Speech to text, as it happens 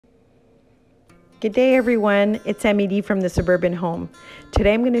Good day everyone, it's MED from the Suburban Home.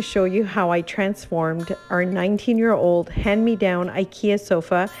 Today I'm going to show you how I transformed our 19-year-old hand-me-down IKEA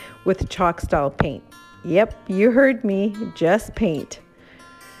sofa with chalk style paint. Yep, you heard me, just paint.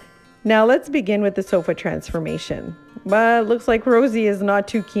 Now let's begin with the sofa transformation. But looks like Rosie is not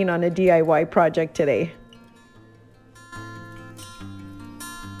too keen on a DIY project today.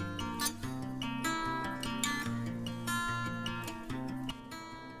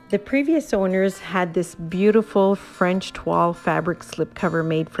 The previous owners had this beautiful French toile fabric slipcover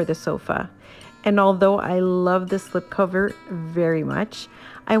made for the sofa. And although I love the slipcover very much,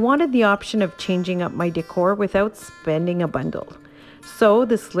 I wanted the option of changing up my decor without spending a bundle. So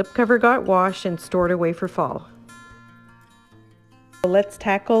the slipcover got washed and stored away for fall. So let's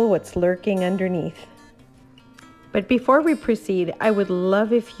tackle what's lurking underneath. But before we proceed, I would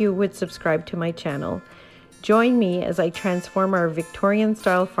love if you would subscribe to my channel. Join me as I transform our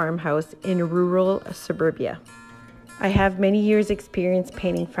Victorian-style farmhouse in rural suburbia. I have many years' experience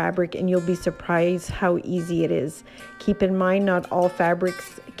painting fabric, and you'll be surprised how easy it is. Keep in mind, not all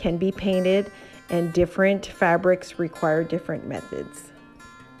fabrics can be painted, and different fabrics require different methods.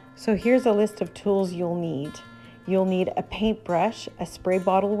 So here's a list of tools you'll need. You'll need a paintbrush, a spray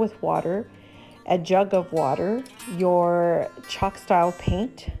bottle with water, a jug of water, your chalk-style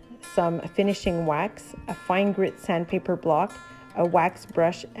paint, some finishing wax, a fine grit sandpaper block, a wax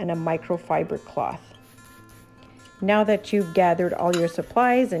brush, and a microfiber cloth. Now that you've gathered all your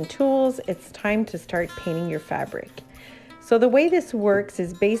supplies and tools, it's time to start painting your fabric. So the way this works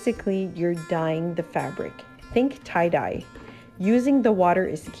is basically you're dyeing the fabric. Think tie-dye. Using the water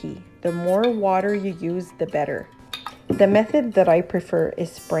is key. The more water you use, the better. The method that I prefer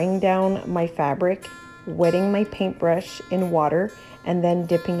is spraying down my fabric, wetting my paintbrush in water, and then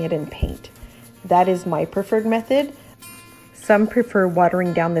dipping it in paint. That is my preferred method. Some prefer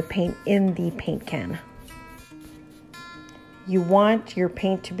watering down the paint in the paint can. You want your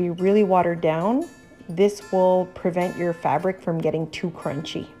paint to be really watered down. This will prevent your fabric from getting too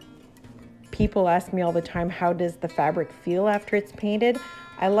crunchy. People ask me all the time, how does the fabric feel after it's painted?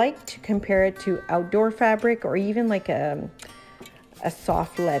 I like to compare it to outdoor fabric or even like a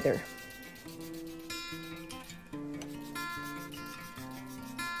soft leather.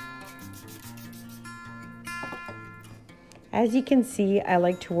 As you can see, I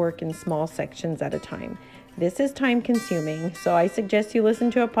like to work in small sections at a time. This is time consuming, so I suggest you listen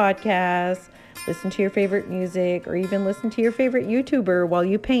to a podcast, listen to your favorite music, or even listen to your favorite YouTuber while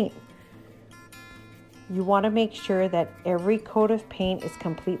you paint. You want to make sure that every coat of paint is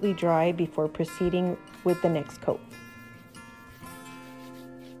completely dry before proceeding with the next coat.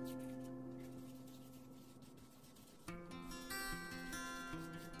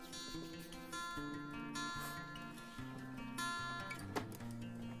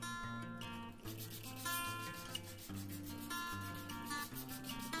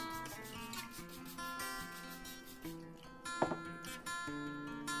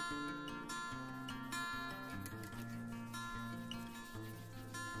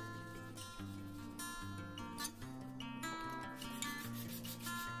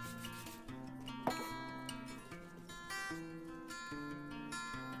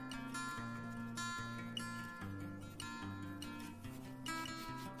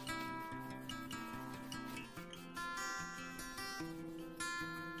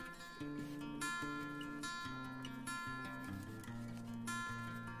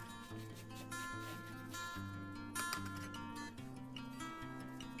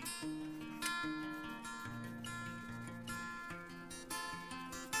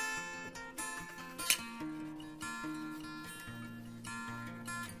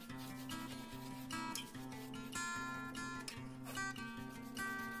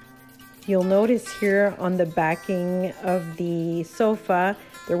 You'll notice here on the backing of the sofa,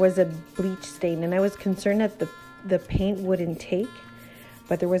 there was a bleach stain, and I was concerned that the paint wouldn't take,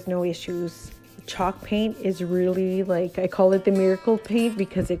 but there was no issues. Chalk paint is really, like, I call it the miracle paint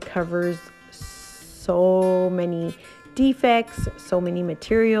because it covers so many defects, so many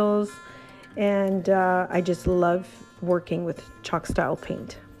materials, and I just love working with chalk style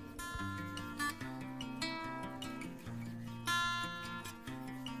paint.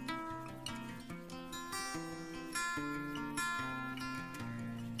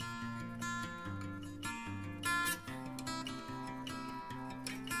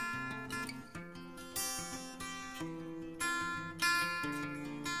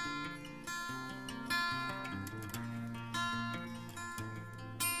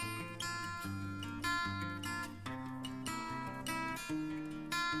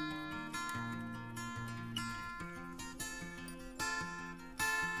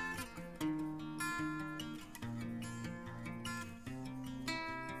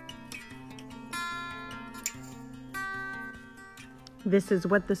 This is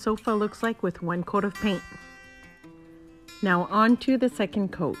what the sofa looks like with one coat of paint. Now on to the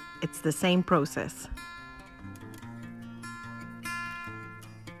second coat. It's the same process.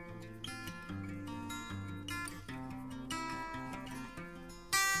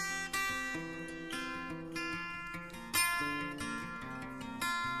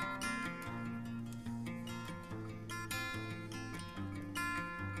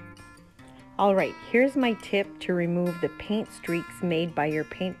 Alright, here's my tip to remove the paint streaks made by your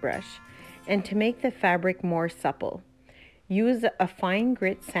paintbrush and to make the fabric more supple. Use a fine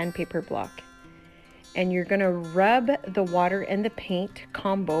grit sandpaper block and you're going to rub the water and the paint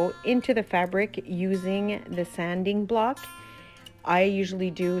combo into the fabric using the sanding block. I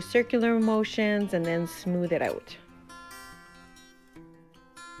usually do circular motions and then smooth it out.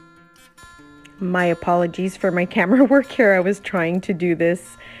 My apologies for my camera work here. I was trying to do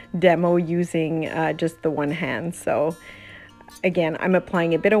this demo using just the one hand. So again, I'm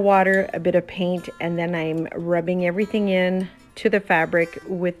applying a bit of water, a bit of paint, and then I'm rubbing everything in to the fabric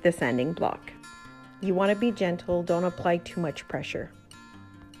with the sanding block. You want to be gentle, don't apply too much pressure.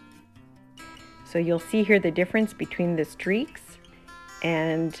 So you'll see here the difference between the streaks,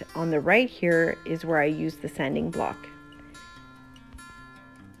 and on the right here is where I use the sanding block.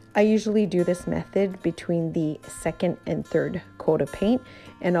 I usually do this method between the second and third coat of paint,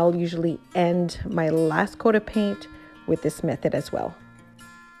 and I'll usually end my last coat of paint with this method as well.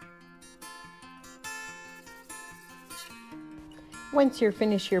 Once you're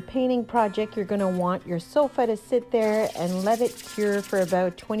finished your painting project, you're going to want your sofa to sit there and let it cure for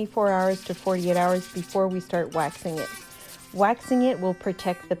about 24 hours to 48 hours before we start waxing it. Waxing it will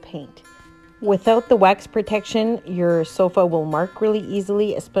protect the paint. Without the wax protection, your sofa will mark really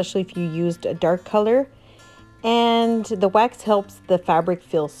easily, especially if you used a dark color. And the wax helps the fabric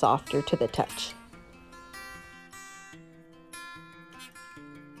feel softer to the touch.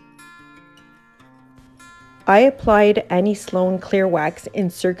 I applied Annie Sloan clear wax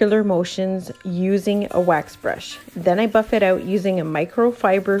in circular motions using a wax brush. Then I buff it out using a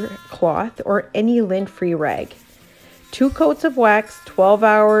microfiber cloth or any lint-free rag. 2 coats of wax, 12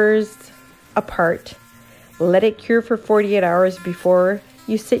 hours apart. Let it cure for 48 hours before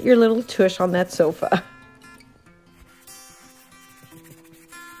you sit your little tush on that sofa.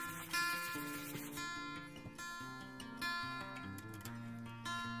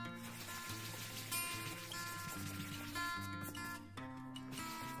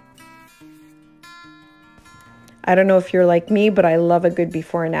 I don't know if you're like me, but I love a good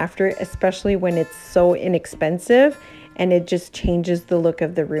before and after, especially when it's so inexpensive and it just changes the look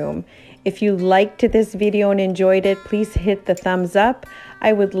of the room. If you liked this video and enjoyed it, please hit the thumbs up.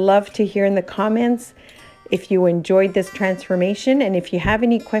 I would love to hear in the comments if you enjoyed this transformation, and if you have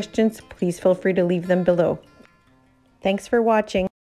any questions, please feel free to leave them below. Thanks for watching.